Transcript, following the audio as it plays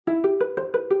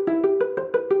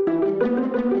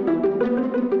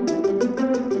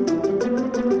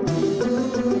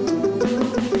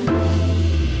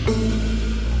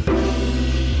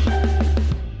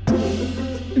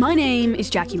is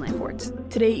Jackie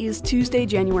Lamport. Today is Tuesday,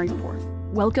 January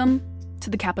 4th. Welcome to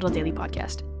the Capital Daily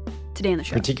Podcast. Today on the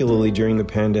show. Particularly during the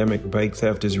pandemic, bike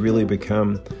theft has really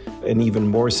become an even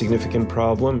more significant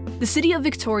problem. The city of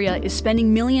Victoria is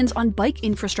spending millions on bike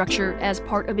infrastructure as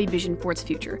part of a vision for its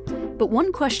future. But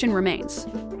one question remains.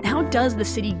 How does the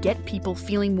city get people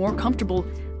feeling more comfortable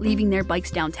leaving their bikes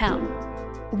downtown?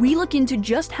 We look into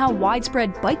just how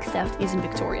widespread bike theft is in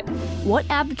Victoria, what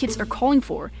advocates are calling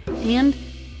for, and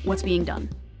what's being done.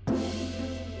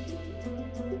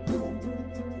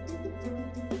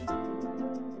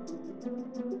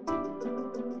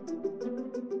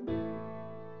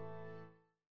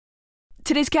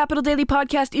 Today's Capital Daily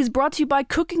Podcast is brought to you by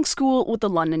Cooking School with the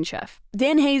London Chef.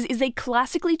 Dan Hayes is a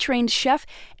classically trained chef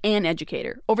and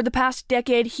educator. Over the past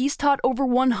decade, he's taught over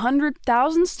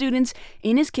 100,000 students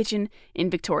in his kitchen in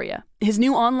Victoria. His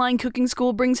new online cooking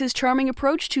school brings his charming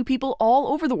approach to people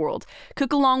all over the world.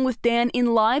 Cook along with Dan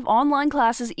in live online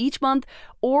classes each month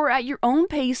or at your own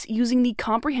pace using the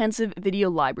comprehensive video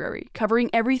library, covering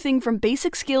everything from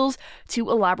basic skills to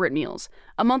elaborate meals.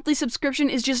 A monthly subscription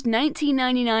is just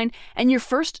 $19.99 and your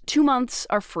first 2 months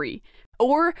are free.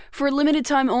 Or, for a limited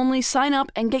time only, sign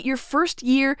up and get your first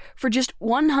year for just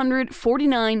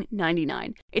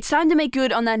 $149.99. It's time to make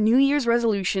good on that New Year's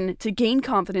resolution to gain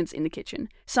confidence in the kitchen.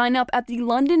 Sign up at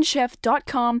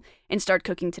thelondonchef.com and start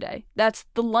cooking today. That's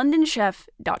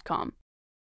thelondonchef.com.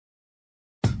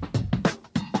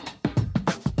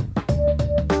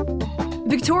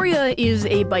 Victoria is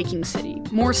a biking city,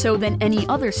 more so than any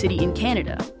other city in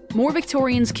Canada. More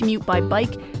Victorians commute by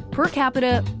bike per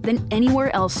capita than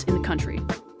anywhere else in the country.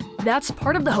 That's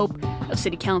part of the hope of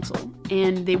City Council,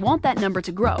 and they want that number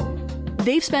to grow.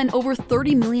 They've spent over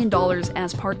 $30 million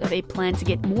as part of a plan to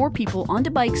get more people onto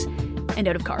bikes and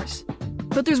out of cars.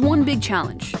 But there's one big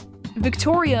challenge.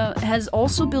 Victoria has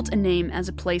also built a name as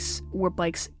a place where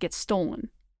bikes get stolen.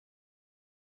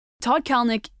 Todd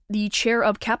Kalnick, the chair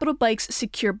of Capital Bike's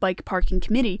Secure Bike Parking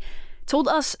Committee, told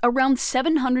us around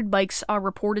 700 bikes are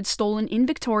reported stolen in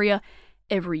Victoria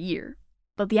every year.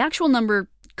 But the actual number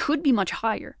could be much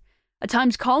higher. A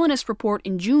Times Colonist report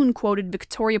in June quoted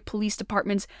Victoria Police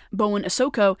Department's Bowen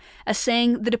Asoko as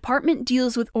saying the department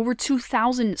deals with over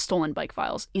 2,000 stolen bike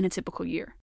files in a typical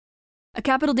year. A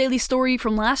Capital Daily story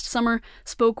from last summer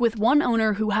spoke with one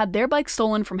owner who had their bike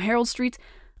stolen from Harold Street,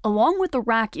 along with the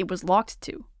rack it was locked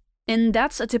to. And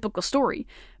that's a typical story.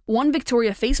 One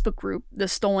Victoria Facebook group, the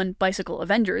Stolen Bicycle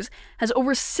Avengers, has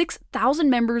over 6,000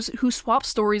 members who swap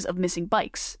stories of missing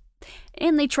bikes.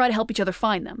 And they try to help each other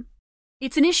find them.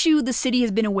 It's an issue the city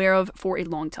has been aware of for a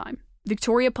long time.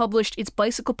 Victoria published its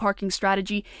bicycle parking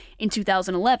strategy in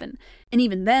 2011, and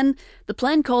even then, the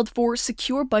plan called for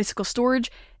secure bicycle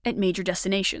storage at major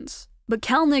destinations. But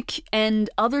Kalnick and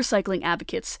other cycling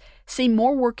advocates say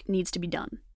more work needs to be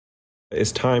done.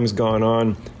 As time's gone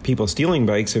on, people stealing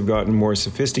bikes have gotten more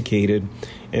sophisticated,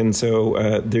 and so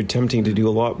they're attempting to do a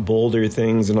lot bolder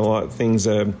things and a lot of things,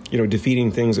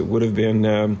 defeating things that would have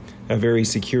been very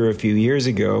secure a few years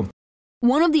ago.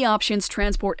 One of the options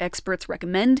transport experts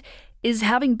recommend is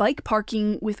having bike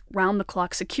parking with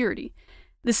round-the-clock security.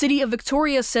 The city of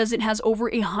Victoria says it has over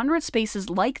 100 spaces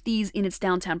like these in its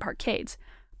downtown parkades,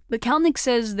 but Kalnick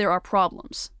says there are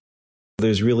problems.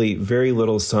 There's really very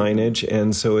little signage,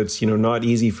 and so it's not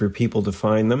easy for people to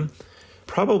find them.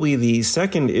 Probably the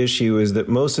second issue is that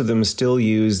most of them still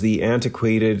use the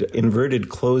antiquated inverted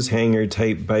clothes hanger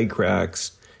type bike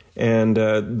racks, and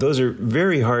those are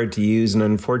very hard to use and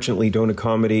unfortunately don't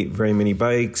accommodate very many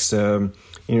bikes.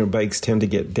 Bikes tend to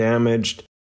get damaged.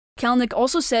 Kalnick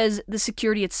also says the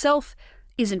security itself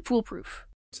isn't foolproof.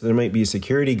 So there might be a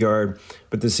security guard,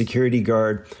 but the security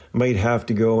guard might have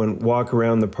to go and walk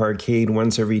around the parkade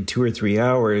once every 2 or 3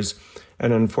 hours.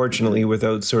 And unfortunately,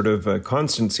 without sort of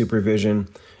constant supervision,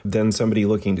 then somebody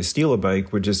looking to steal a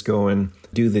bike would just go and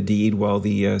do the deed while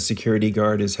the security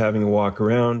guard is having a walk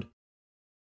around.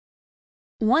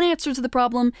 One answer to the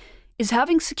problem is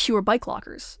having secure bike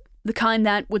lockers, the kind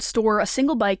that would store a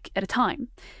single bike at a time,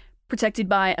 protected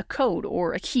by a code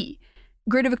or a key.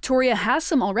 Greater Victoria has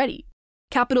some already.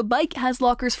 Capital Bike has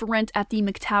lockers for rent at the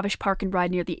McTavish Park and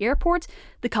Ride near the airport,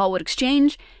 the Colwood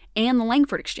Exchange, and the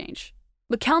Langford Exchange.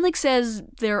 But Kalnick says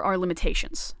there are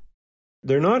limitations.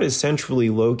 They're not as centrally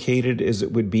located as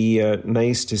it would be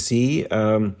nice to see.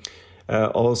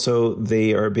 Also,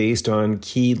 they are based on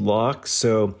keyed locks,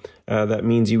 so that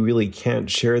means you really can't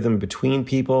share them between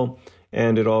people.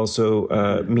 And it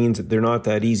also means that they're not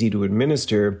that easy to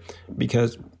administer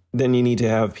because then you need to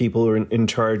have people who are in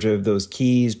charge of those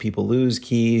keys. People lose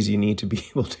keys. You need to be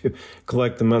able to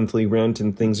collect the monthly rent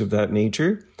and things of that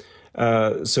nature.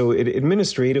 So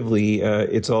administratively,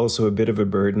 it's also a bit of a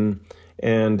burden.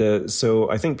 And so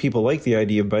I think people like the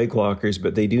idea of bike lockers,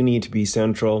 but they do need to be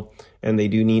central, and they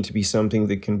do need to be something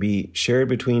that can be shared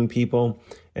between people,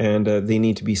 and they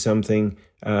need to be something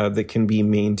that can be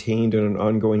maintained on an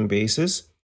ongoing basis.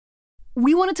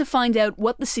 We wanted to find out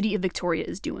what the city of Victoria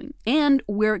is doing and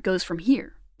where it goes from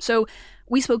here. So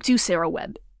we spoke to Sarah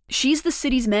Webb. She's the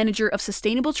city's manager of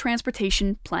sustainable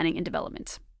transportation planning and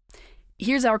development.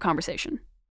 Here's our conversation.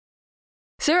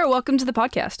 Sarah, welcome to the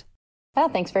podcast. Oh,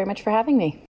 thanks very much for having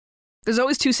me. There's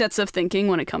always two sets of thinking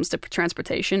when it comes to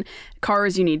transportation.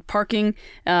 Cars, you need parking.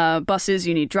 Buses,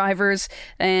 you need drivers.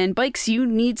 And bikes, you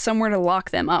need somewhere to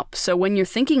lock them up. So when you're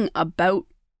thinking about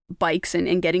bikes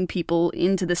and getting people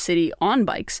into the city on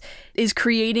bikes, is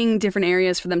creating different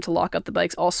areas for them to lock up the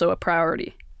bikes also a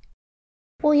priority?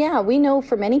 Well, yeah, we know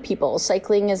for many people,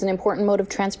 cycling is an important mode of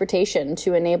transportation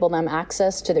to enable them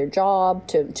access to their job,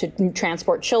 to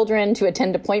transport children, to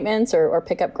attend appointments or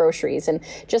pick up groceries. And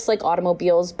just like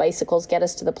automobiles, bicycles get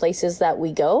us to the places that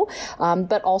we go.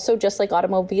 But also, just like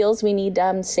automobiles, we need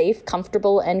safe,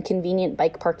 comfortable, and convenient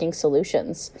bike parking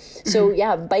solutions. So,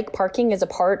 yeah, bike parking is a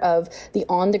part of the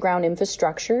on-the-ground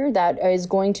infrastructure that is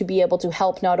going to be able to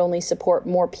help not only support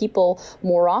more people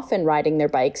more often riding their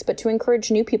bikes, but to encourage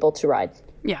new people to ride.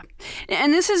 Yeah.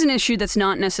 And this is an issue that's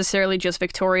not necessarily just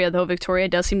Victoria, though Victoria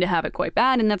does seem to have it quite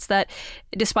bad. And that's that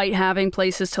despite having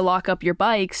places to lock up your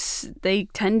bikes, they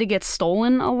tend to get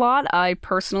stolen a lot. I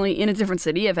personally, in a different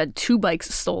city, have had 2 bikes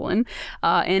stolen.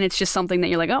 And it's just something that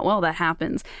you're like, oh, well, that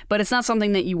happens. But it's not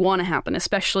something that you want to happen,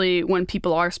 especially when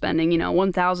people are spending,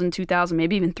 $1,000, $2,000,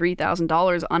 maybe even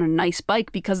 $3,000 on a nice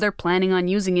bike because they're planning on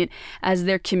using it as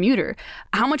their commuter.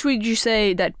 How much would you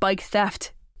say that bike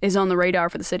theft is on the radar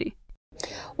for the city?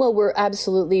 Well, we're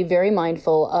absolutely very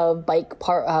mindful of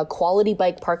quality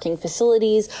bike parking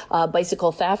facilities,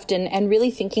 bicycle theft, and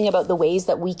really thinking about the ways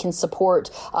that we can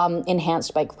support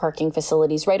enhanced bike parking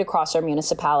facilities right across our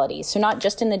municipalities. So not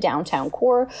just in the downtown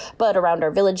core, but around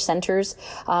our village centers.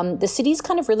 The city's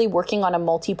kind of really working on a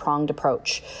multi-pronged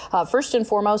approach. First and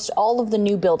foremost, all of the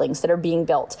new buildings that are being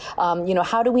built.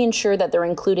 How do we ensure that they're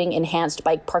including enhanced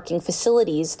bike parking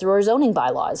facilities through our zoning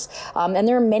bylaws? And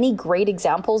there are many great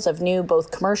examples of new both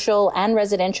commercial and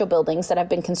residential buildings that have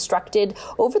been constructed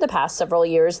over the past several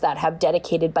years that have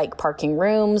dedicated bike parking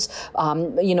rooms,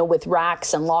 with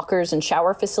racks and lockers and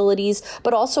shower facilities,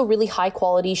 but also really high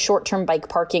quality short-term bike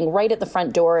parking right at the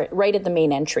front door, right at the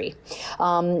main entry.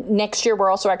 Next year, we're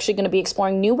also actually going to be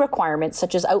exploring new requirements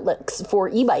such as outlets for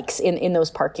e-bikes in those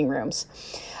parking rooms.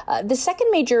 The second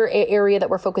major area that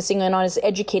we're focusing on is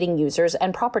educating users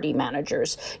and property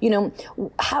managers.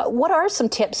 What are some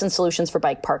tips and solutions for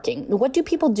bike parking? What do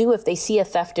people do if they see a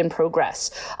theft in progress?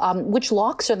 Which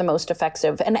locks are the most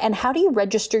effective? And how do you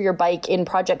register your bike in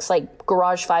projects like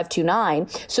Garage 529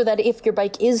 so that if your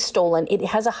bike is stolen, it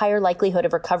has a higher likelihood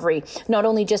of recovery, not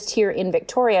only just here in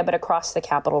Victoria, but across the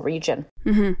capital region?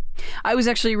 Mm-hmm. I was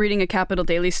actually reading a Capital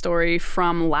Daily story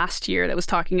from last year that was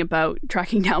talking about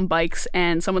tracking down bikes,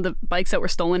 and some of the bikes that were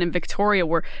stolen in Victoria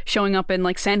were showing up in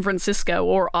like San Francisco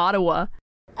or Ottawa.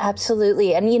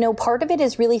 Absolutely. And, part of it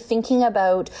is really thinking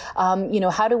about,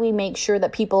 how do we make sure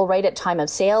that people right at time of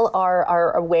sale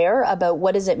are aware about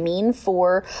what does it mean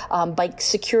for bike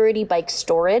security, bike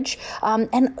storage.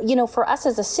 For us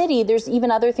as a city, there's even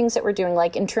other things that we're doing,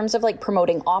 like in terms of like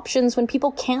promoting options when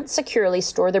people can't securely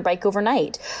store their bike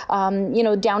overnight.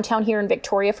 Downtown here in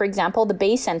Victoria, for example, the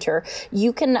Bay Centre,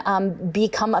 you can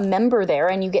become a member there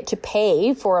and you get to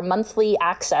pay for a monthly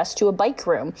access to a bike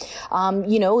room.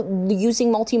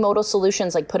 Using multimodal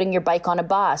solutions like putting your bike on a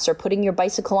bus or putting your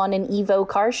bicycle on an Evo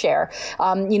car share.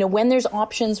 When there's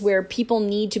options where people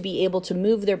need to be able to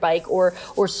move their bike or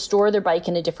store their bike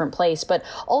in a different place. But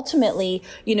ultimately,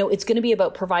 it's going to be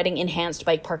about providing enhanced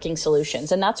bike parking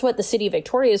solutions. And that's what the City of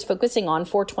Victoria is focusing on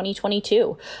for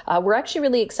 2022. We're actually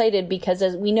really excited because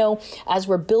as we know, as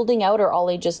we're building out our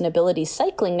all ages and abilities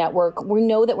cycling network, we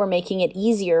know that we're making it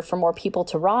easier for more people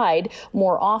to ride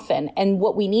more often. And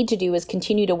what we need to do is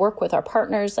continue to work with our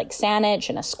partners like Saanich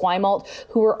and Esquimalt,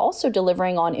 who are also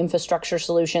delivering on infrastructure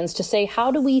solutions to say, how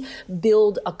do we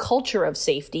build a culture of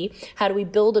safety? How do we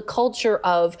build a culture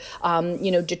of,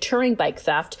 deterring bike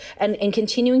theft and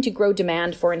continuing to grow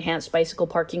demand for enhanced bicycle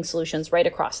parking solutions right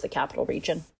across the capital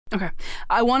region? Okay.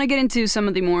 I want to get into some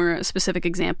of the more specific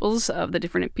examples of the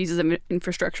different pieces of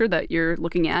infrastructure that you're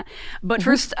looking at. But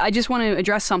first, I just want to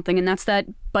address something, and that's that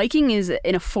biking is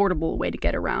an affordable way to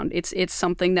get around. It's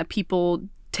something that people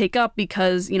take up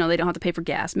because, they don't have to pay for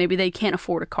gas. Maybe they can't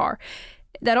afford a car.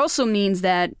 That also means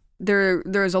that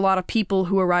there's a lot of people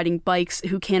who are riding bikes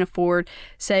who can't afford,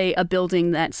 say, a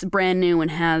building that's brand new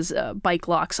and has bike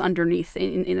locks underneath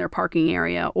in their parking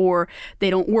area, or they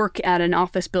don't work at an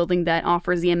office building that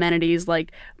offers the amenities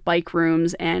like bike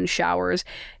rooms and showers.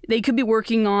 They could be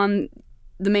working on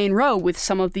the main row with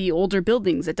some of the older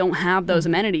buildings that don't have those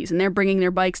amenities, and they're bringing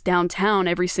their bikes downtown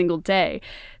every single day.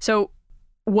 So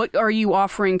what are you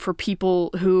offering for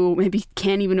people who maybe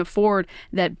can't even afford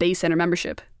that Bay Center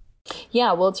membership?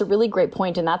 Yeah, well, it's a really great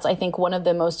point. And that's, I think, one of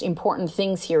the most important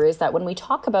things here is that when we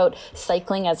talk about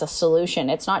cycling as a solution,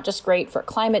 it's not just great for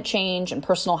climate change and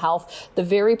personal health. The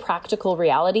very practical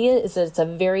reality is that it's a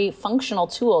very functional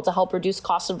tool to help reduce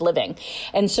cost of living.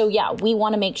 And so, yeah, we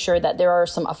want to make sure that there are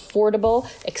some affordable,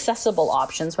 accessible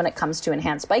options when it comes to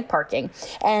enhanced bike parking.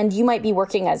 And you might be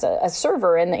working as a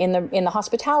server in the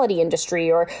hospitality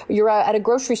industry, or you're at a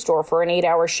grocery store for an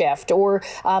 8-hour shift, or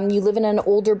you live in an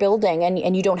older building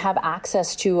and you don't have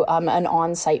access to an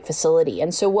on-site facility.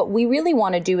 And so what we really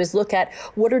want to do is look at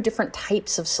what are different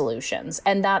types of solutions.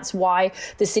 And that's why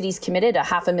the city's committed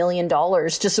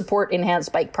 $500,000 to support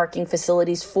enhanced bike parking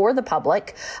facilities for the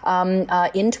public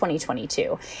in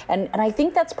 2022. And I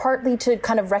think that's partly to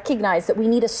kind of recognize that we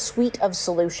need a suite of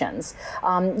solutions.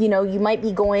 You might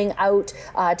be going out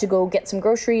to go get some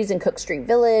groceries in Cook Street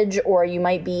Village, or you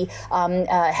might be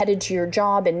headed to your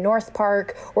job in North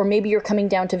Park, or maybe you're coming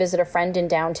down to visit a friend in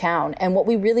downtown. And what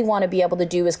we really want to be able to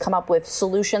do is come up with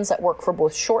solutions that work for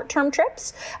both short-term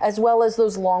trips as well as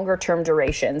those longer-term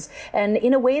durations, and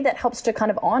in a way that helps to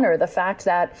kind of honor the fact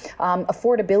that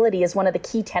affordability is one of the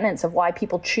key tenets of why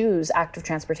people choose active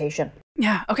transportation.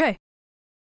 Yeah, okay.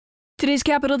 Today's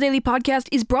Capital Daily podcast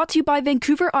is brought to you by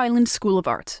Vancouver Island School of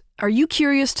Art. Are you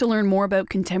curious to learn more about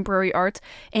contemporary art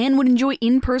and would enjoy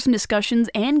in-person discussions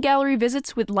and gallery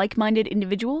visits with like-minded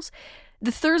individuals?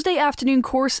 The Thursday afternoon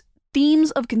course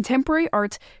Themes of Contemporary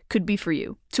Art could be for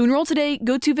you. To enroll today,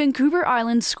 go to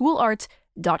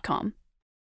VancouverIslandSchoolArt.com.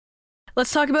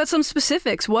 Let's talk about some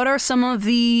specifics. What are some of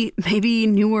the maybe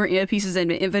newer pieces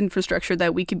of infrastructure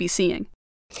that we could be seeing?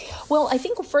 Well, I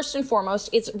think first and foremost,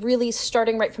 it's really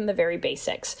starting right from the very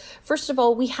basics. First of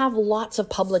all, we have lots of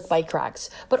public bike racks,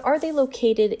 but are they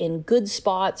located in good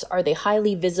spots? Are they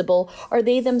highly visible? Are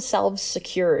they themselves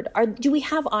secured? Do we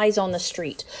have eyes on the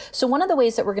street? So one of the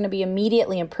ways that we're going to be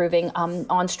immediately improving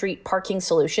on-street parking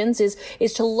solutions is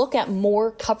to look at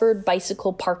more covered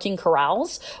bicycle parking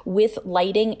corrals with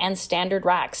lighting and standard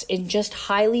racks in just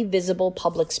highly visible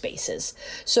public spaces.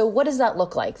 So what does that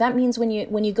look like? That means when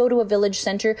you go to a village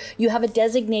center, you have a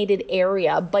designated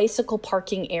area, a bicycle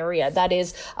parking area that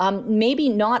is maybe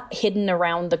not hidden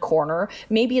around the corner.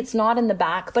 Maybe it's not in the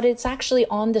back, but it's actually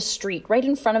on the street, right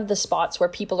in front of the spots where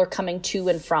people are coming to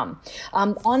and from.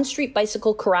 On-street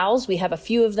bicycle corrals, we have a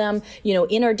few of them,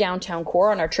 in our downtown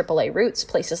core on our AAA routes,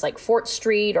 places like Fort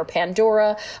Street or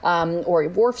Pandora or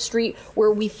Wharf Street,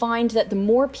 where we find that the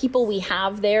more people we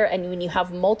have there, and when you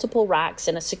have multiple racks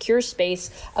in a secure space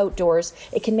outdoors,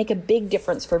 it can make a big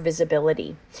difference for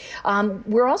visibility.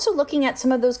 We're also looking at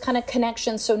some of those kind of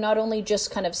connections. So not only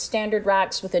just kind of standard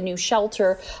racks with a new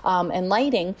shelter and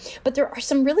lighting, but there are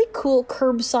some really cool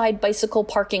curbside bicycle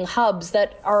parking hubs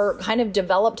that are kind of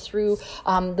developed through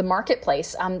the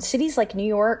marketplace. Cities like New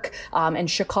York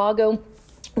and Chicago,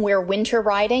 where winter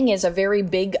riding is a very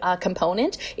big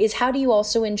component, is how do you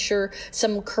also ensure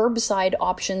some curbside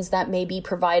options that maybe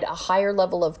provide a higher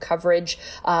level of coverage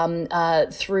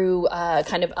through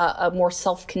kind of a more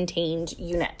self-contained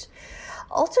unit.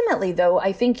 Ultimately, though,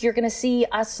 I think you're going to see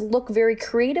us look very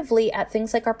creatively at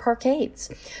things like our parkades.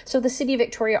 So the City of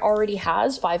Victoria already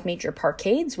has 5 major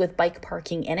parkades with bike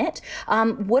parking in it.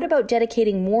 What about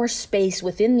dedicating more space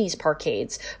within these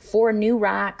parkades for new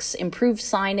racks, improved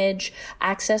signage,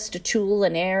 access to tool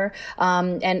and air?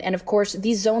 And of course,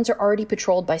 these zones are already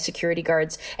patrolled by security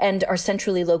guards and are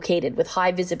centrally located with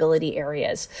high visibility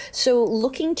areas. So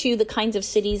looking to the kinds of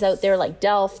cities out there like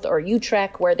Delft or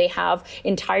Utrecht, where they have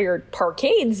entire parkades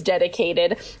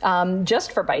dedicated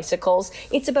just for bicycles.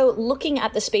 It's about looking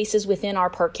at the spaces within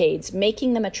our parkades,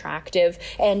 making them attractive,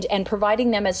 and providing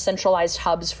them as centralized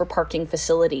hubs for parking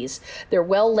facilities. They're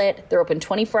well lit, they're open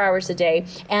 24 hours a day,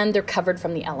 and they're covered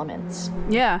from the elements.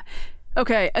 Yeah.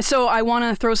 Okay, so I want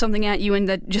to throw something at you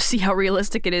and just see how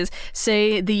realistic it is.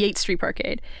 Say the Yates Street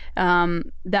Parkade.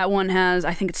 That one has,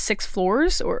 I think it's 6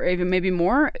 floors or even maybe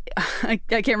more. I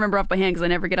can't remember off by hand because I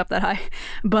never get up that high.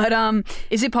 But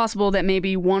is it possible that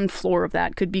maybe one floor of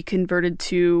that could be converted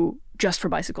to just for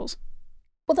bicycles?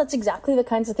 Well, that's exactly the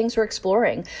kinds of things we're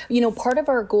exploring. Part of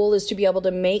our goal is to be able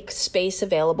to make space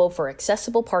available for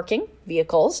accessible parking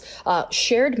vehicles,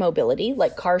 shared mobility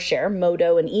like car share,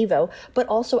 Modo and Evo, but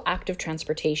also active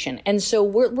transportation. And so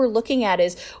what we're looking at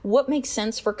is what makes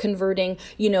sense for converting,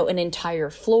 an entire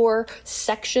floor,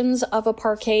 sections of a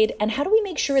parkade, and how do we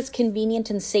make sure it's convenient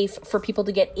and safe for people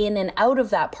to get in and out of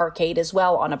that parkade as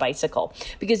well on a bicycle?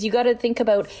 Because you got to think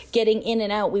about getting in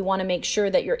and out. We want to make sure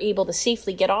that you're able to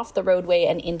safely get off the roadway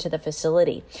and into the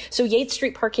facility. So Yates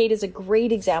Street Parkade is a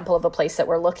great example of a place that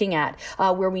we're looking at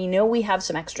where we know we have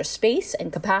some extra space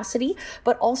and capacity,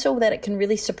 but also that it can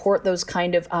really support those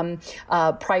kind of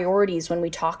priorities when we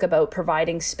talk about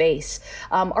providing space.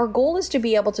 Our goal is to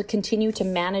be able to continue to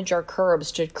manage our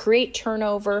curbs, to create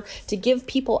turnover, to give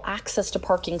people access to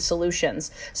parking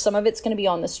solutions. Some of it's going to be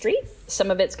on the street, some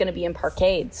of it's going to be in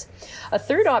parkades. A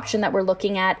third option that we're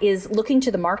looking at is looking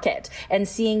to the market and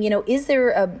seeing, is there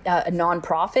a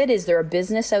nonprofit? Is there a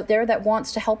business out there that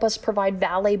wants to help us provide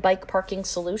valet bike parking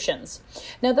solutions?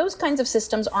 Now, those kinds of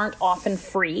systems aren't often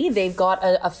free. They've got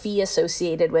a fee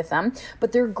associated with them,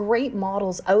 but there are great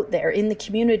models out there in the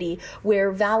community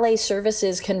where valet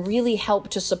services can really help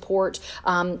to support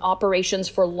operations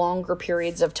for longer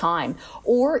periods of time,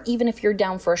 or even if you're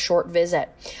down for a short visit.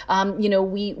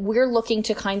 We're looking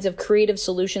to kinds of creative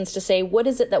solutions to say, what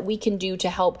is it that we can do to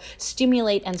help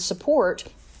stimulate and support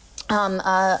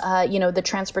the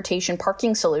transportation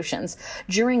parking solutions.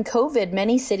 During COVID,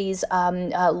 many cities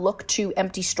look to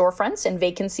empty storefronts and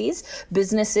vacancies,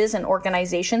 businesses and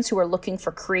organizations who are looking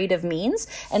for creative means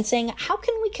and saying, how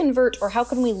can we convert or how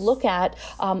can we look at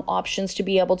options to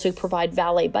be able to provide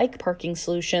valet bike parking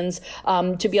solutions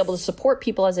to be able to support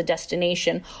people as a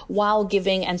destination while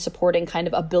giving and supporting kind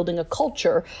of building a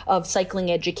culture of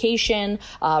cycling education,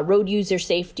 road user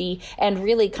safety, and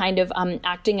really kind of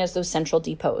acting as those central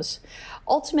depots.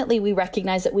 Ultimately, we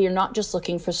recognize that we are not just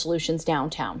looking for solutions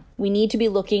downtown. We need to be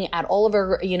looking at all of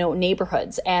our,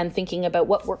 neighborhoods and thinking about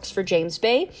what works for James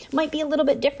Bay might be a little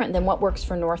bit different than what works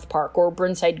for North Park or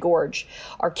Burnside Gorge.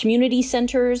 Our community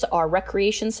centers, our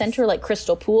recreation center like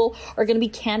Crystal Pool are going to be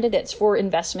candidates for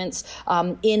investments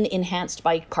in enhanced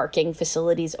bike parking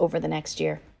facilities over the next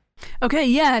year. Okay,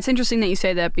 yeah, it's interesting that you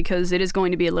say that because it is going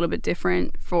to be a little bit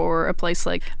different for a place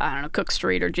like, Cook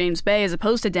Street or James Bay as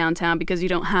opposed to downtown because you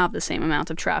don't have the same amount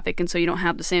of traffic and so you don't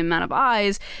have the same amount of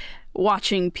eyes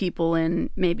watching people and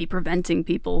maybe preventing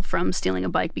people from stealing a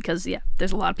bike because,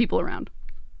 there's a lot of people around.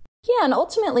 Yeah, and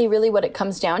ultimately, really what it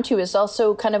comes down to is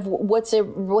also kind of what's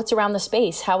around the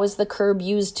space. How is the curb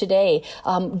used today?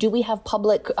 Do we have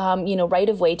public,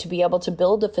 right-of-way to be able to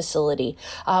build a facility?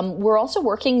 We're also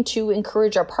working to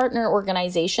encourage our partner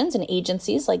organizations and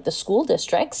agencies like the school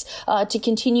districts to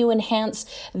continue enhance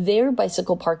their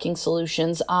bicycle parking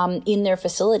solutions in their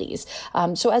facilities.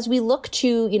 So as we look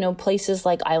to, places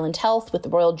like Island Health with the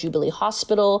Royal Jubilee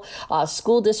Hospital,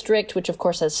 school district, which of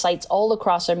course has sites all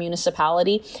across our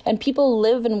municipality, and people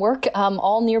live and work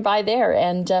all nearby there.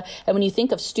 And when you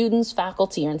think of students,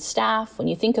 faculty, and staff, when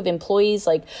you think of employees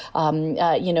like,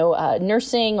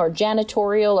 nursing or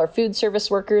janitorial or food service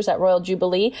workers at Royal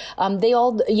Jubilee, they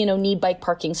all, need bike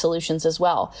parking solutions as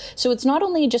well. So it's not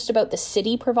only just about the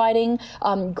city providing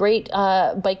great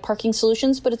bike parking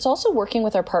solutions, but it's also working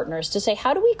with our partners to say,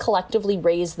 how do we collectively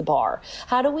raise the bar?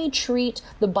 How do we treat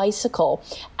the bicycle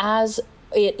as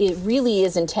it really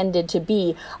is intended to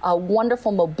be a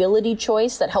wonderful mobility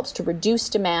choice that helps to reduce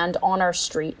demand on our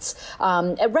streets,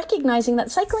 recognizing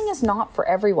that cycling is not for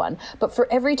everyone, but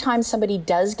for every time somebody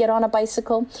does get on a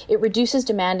bicycle, it reduces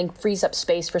demand and frees up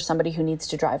space for somebody who needs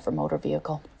to drive a motor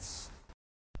vehicle.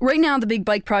 Right now, the big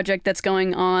bike project that's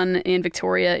going on in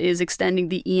Victoria is extending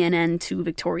the ENN to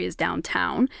Victoria's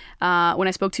downtown. When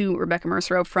I spoke to Rebecca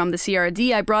Mercero from the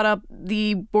CRD, I brought up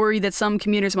the worry that some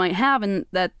commuters might have and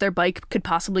that their bike could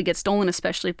possibly get stolen,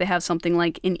 especially if they have something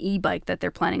like an e-bike that they're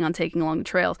planning on taking along the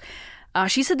trails.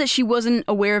 She said that she wasn't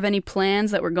aware of any plans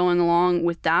that were going along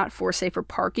with that for safer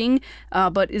parking,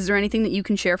 but is there anything that you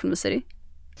can share from the city?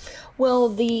 Well,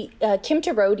 the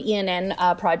Kimta Road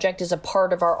ENN project is a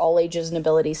part of our All Ages and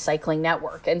Abilities Cycling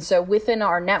Network. And so within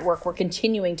our network, we're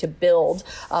continuing to build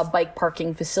bike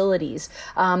parking facilities.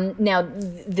 Now,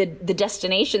 the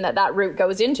destination that route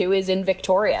goes into is in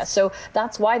Victoria. So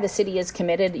that's why the city is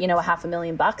committed,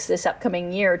 $500,000 this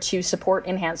upcoming year to support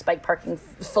enhanced bike parking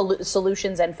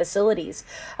solutions and facilities.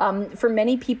 For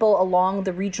many people along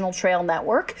the regional trail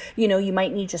network, you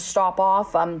might need to stop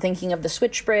off thinking of the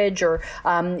Switch Bridge or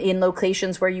in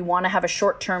locations where you want to have a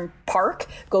short-term park,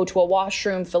 go to a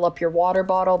washroom, fill up your water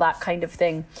bottle, that kind of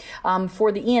thing.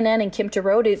 For the ENN and Kimpton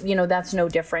Road, that's no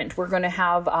different. We're going to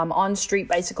have on-street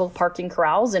bicycle parking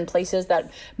corrals in places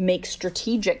that make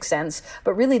strategic sense,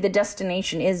 but really the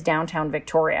destination is downtown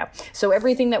Victoria. So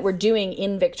everything that we're doing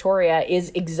in Victoria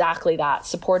is exactly that,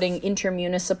 supporting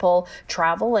intermunicipal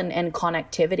travel and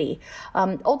connectivity.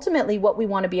 Ultimately, what we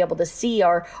want to be able to see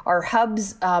are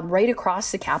hubs right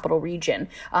across the capital region,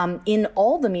 in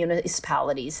all the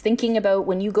municipalities. Thinking about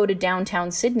when you go to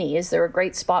downtown Sydney, is there a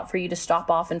great spot for you to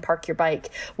stop off and park your bike?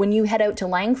 When you head out to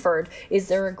Langford, is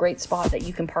there a great spot that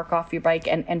you can park off your bike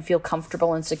and feel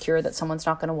comfortable and secure that someone's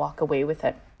not going to walk away with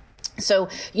it? So,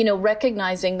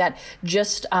 recognizing that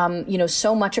just,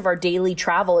 so much of our daily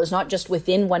travel is not just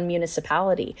within one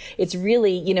municipality. It's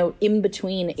really, in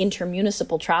between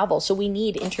intermunicipal travel. So we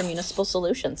need intermunicipal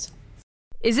solutions.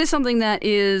 Is this something that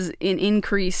is an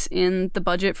increase in the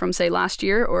budget from, say, last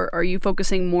year, or are you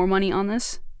focusing more money on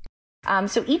this?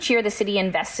 So each year the city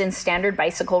invests in standard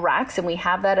bicycle racks, and we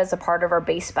have that as a part of our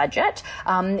base budget.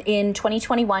 In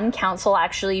 2021, council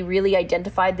actually really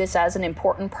identified this as an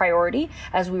important priority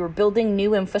as we were building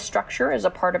new infrastructure as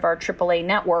a part of our AAA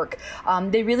network.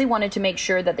 They really wanted to make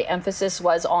sure that the emphasis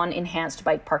was on enhanced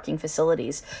bike parking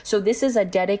facilities. So this is a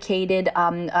dedicated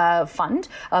fund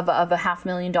of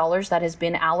 $500,000 that has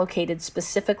been allocated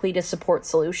specifically to support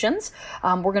solutions.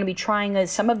 We're going to be trying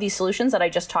some of these solutions that I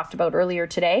just talked about earlier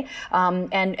today.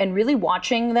 And really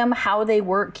watching them, how they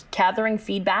work, gathering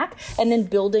feedback, and then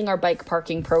building our bike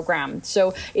parking program.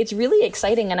 So it's really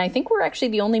exciting. And I think we're actually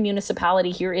the only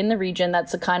municipality here in the region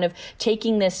that's kind of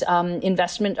taking this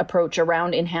investment approach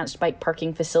around enhanced bike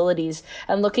parking facilities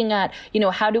and looking at,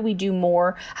 how do we do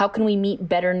more? How can we meet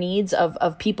better needs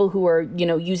of people who are,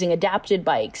 using adapted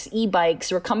bikes,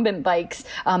 e-bikes, recumbent bikes,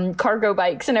 cargo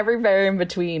bikes, and everywhere in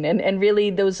between. And really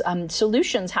those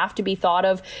solutions have to be thought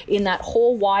of in that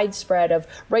whole wide spread of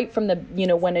right from the,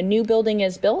 when a new building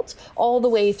is built all the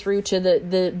way through to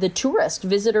the tourist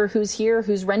visitor who's here,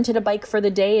 who's rented a bike for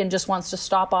the day and just wants to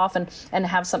stop off and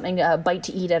have something, a bite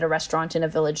to eat at a restaurant in a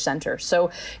village center. So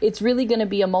it's really going to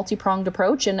be a multi-pronged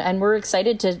approach, and we're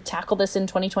excited to tackle this in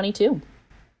 2022.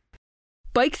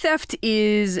 Bike theft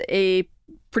is a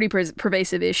pretty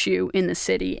pervasive issue in the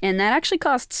city, and that actually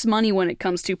costs money when it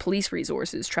comes to police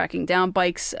resources, tracking down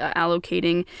bikes,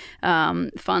 allocating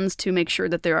funds to make sure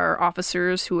that there are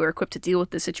officers who are equipped to deal with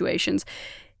the situations.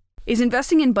 Is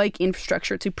investing in bike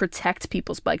infrastructure to protect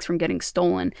people's bikes from getting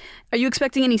stolen? Are you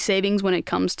expecting any savings when it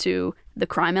comes to the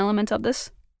crime element of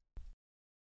this?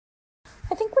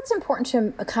 I think what's important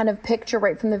to kind of picture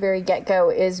right from the very get-go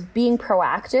is being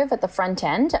proactive at the front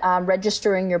end,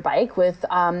 registering your bike with,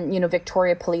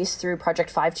 Victoria Police through Project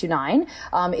 529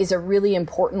 is a really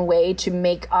important way to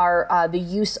make our the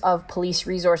use of police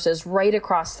resources right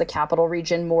across the capital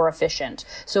region more efficient.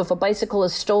 So if a bicycle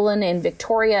is stolen in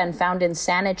Victoria and found in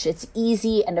Saanich, it's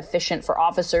easy and efficient for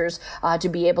officers to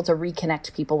be able to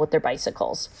reconnect people with their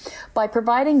bicycles. By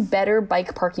providing better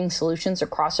bike parking solutions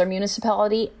across our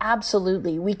municipality, absolutely.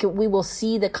 We will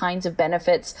see the kinds of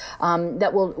benefits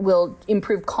that will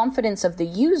improve confidence of the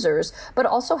users, but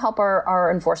also help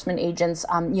our enforcement agents,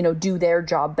 do their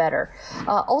job better.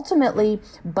 Ultimately,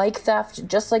 bike theft,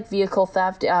 just like vehicle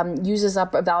theft, uses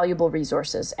up valuable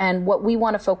resources. And what we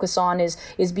want to focus on is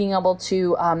being able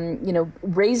to,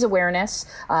 raise awareness,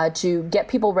 to get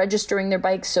people registering their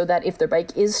bikes so that if their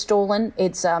bike is stolen,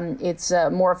 it's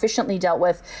more efficiently dealt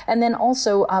with. And then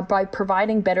also by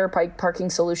providing better bike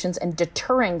parking solutions and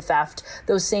deterring theft,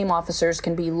 those same officers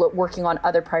can be working on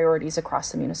other priorities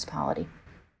across the municipality.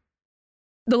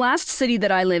 The last city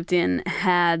that I lived in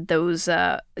had those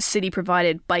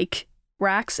city-provided bike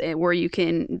racks where you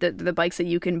can, the bikes that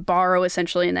you can borrow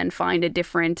essentially and then find a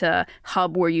different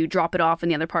hub where you drop it off in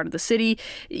the other part of the city.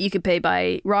 You could pay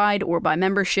by ride or by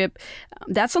membership.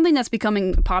 That's something that's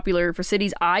becoming popular for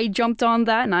cities. I jumped on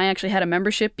that and I actually had a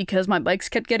membership because my bikes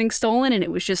kept getting stolen, and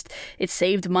it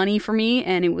saved money for me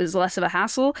and it was less of a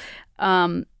hassle.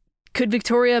 Could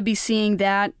Victoria be seeing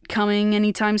that coming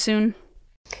anytime soon?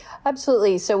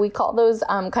 Absolutely. So we call those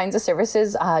kinds of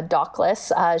services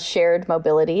dockless shared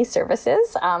mobility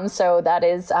services. So that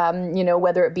is,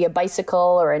 whether it be a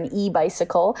bicycle or an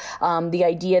e-bicycle, the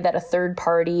idea that a third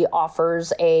party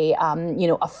offers a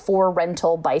for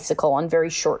rental bicycle on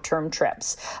very short-term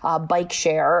trips. Bike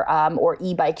share or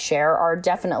e-bike share are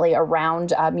definitely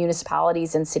around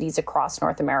municipalities and cities across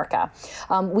North America.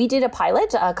 We did a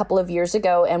pilot a couple of years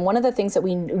ago, and one of the things that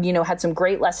we, had some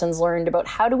great lessons learned about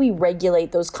how do we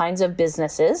regulate those kinds kinds of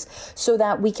businesses so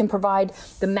that we can provide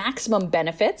the maximum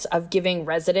benefits of giving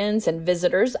residents and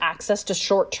visitors access to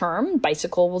short-term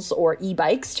bicycles or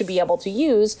e-bikes to be able to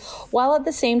use, while at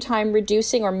the same time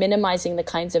reducing or minimizing the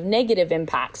kinds of negative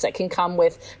impacts that can come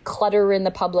with clutter in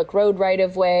the public road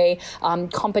right-of-way,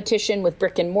 competition with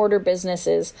brick and mortar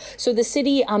businesses. So the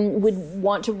city would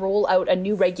want to roll out a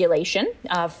new regulation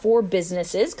for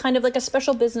businesses, kind of like a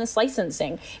special business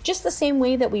licensing, just the same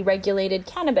way that we regulated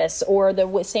cannabis or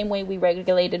the same way we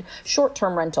regulated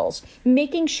short-term rentals,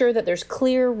 making sure that there's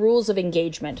clear rules of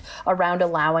engagement around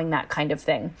allowing that kind of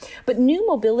thing. But new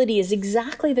mobility is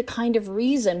exactly the kind of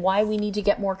reason why we need to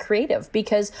get more creative,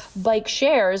 because bike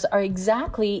shares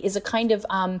is a kind of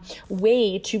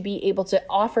way to be able to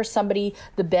offer somebody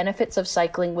the benefits of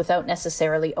cycling without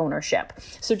necessarily ownership.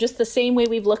 So just the same way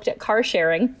we've looked at car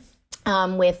sharing,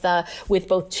 with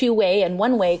both two-way and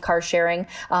one-way car sharing,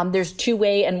 there's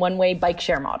two-way and one-way bike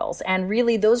share models. And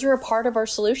really, those are a part of our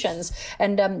solutions.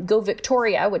 And Go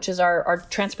Victoria, which is our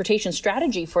transportation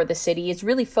strategy for the city, is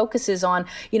really focuses on,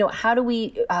 how do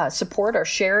we support our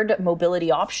shared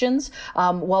mobility options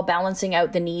while balancing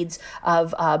out the needs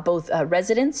of both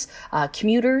residents,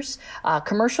 commuters,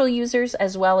 commercial users,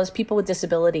 as well as people with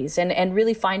disabilities, and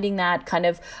really finding that kind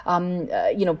of,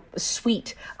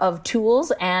 suite of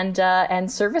tools and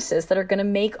services that are going to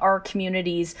make our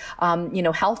communities,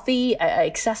 healthy,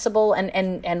 accessible,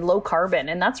 and low carbon.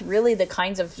 And that's really the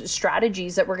kinds of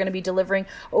strategies that we're going to be delivering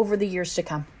over the years to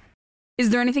come.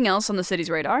 Is there anything else on the city's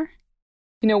radar?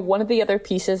 One of the other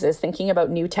pieces is thinking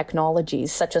about new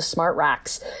technologies such as smart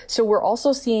racks. So we're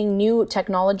also seeing new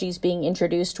technologies being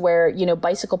introduced where,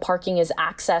 bicycle parking is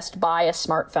accessed by a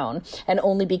smartphone and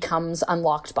only becomes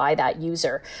unlocked by that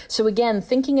user. So again,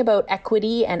 thinking about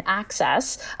equity and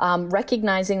access,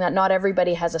 recognizing that not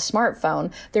everybody has a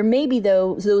smartphone, there may be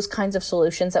those kinds of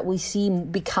solutions that we see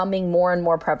becoming more and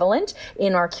more prevalent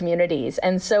in our communities.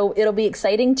 And so it'll be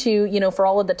exciting to, for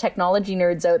all of the technology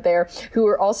nerds out there who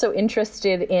are also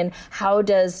interested in how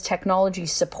does technology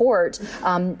support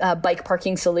bike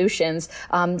parking solutions.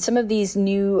 Some of these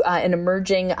new and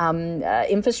emerging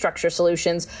infrastructure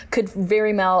solutions could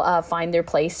very well find their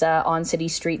place on city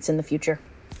streets in the future.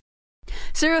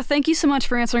 Sarah, thank you so much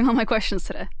for answering all my questions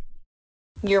today.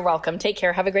 You're welcome. Take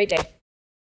care. Have a great day.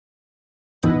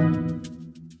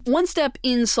 One step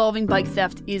in solving bike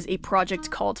theft is a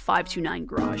project called 529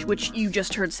 Garage, which you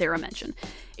just heard Sarah mention.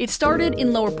 It started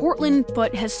in Lower Portland,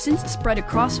 but has since spread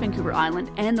across Vancouver Island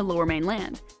and the Lower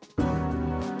Mainland.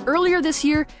 Earlier this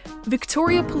year,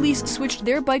 Victoria Police switched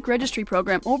their bike registry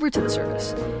program over to the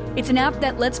service. It's an app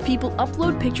that lets people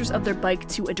upload pictures of their bike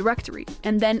to a directory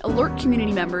and then alert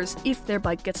community members if their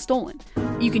bike gets stolen.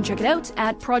 You can check it out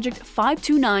at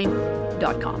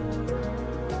project529.com.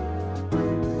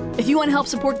 If you want to help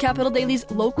support Capital Daily's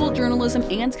local journalism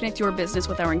and connect your business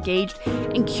with our engaged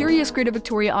and curious Greater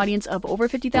Victoria audience of over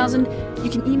 50,000,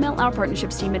 you can email our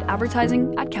partnerships team at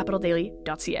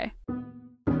advertising@capitaldaily.ca.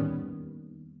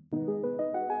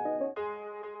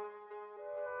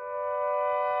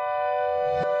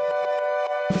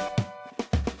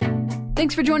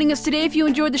 Thanks for joining us today. If you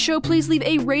enjoyed the show, please leave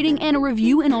a rating and a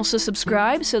review and also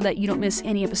subscribe so that you don't miss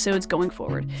any episodes going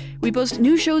forward. We post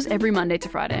new shows every Monday to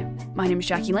Friday. My name is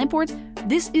Jackie Lamport.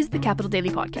 This is the Capital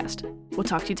Daily Podcast. We'll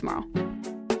talk to you tomorrow.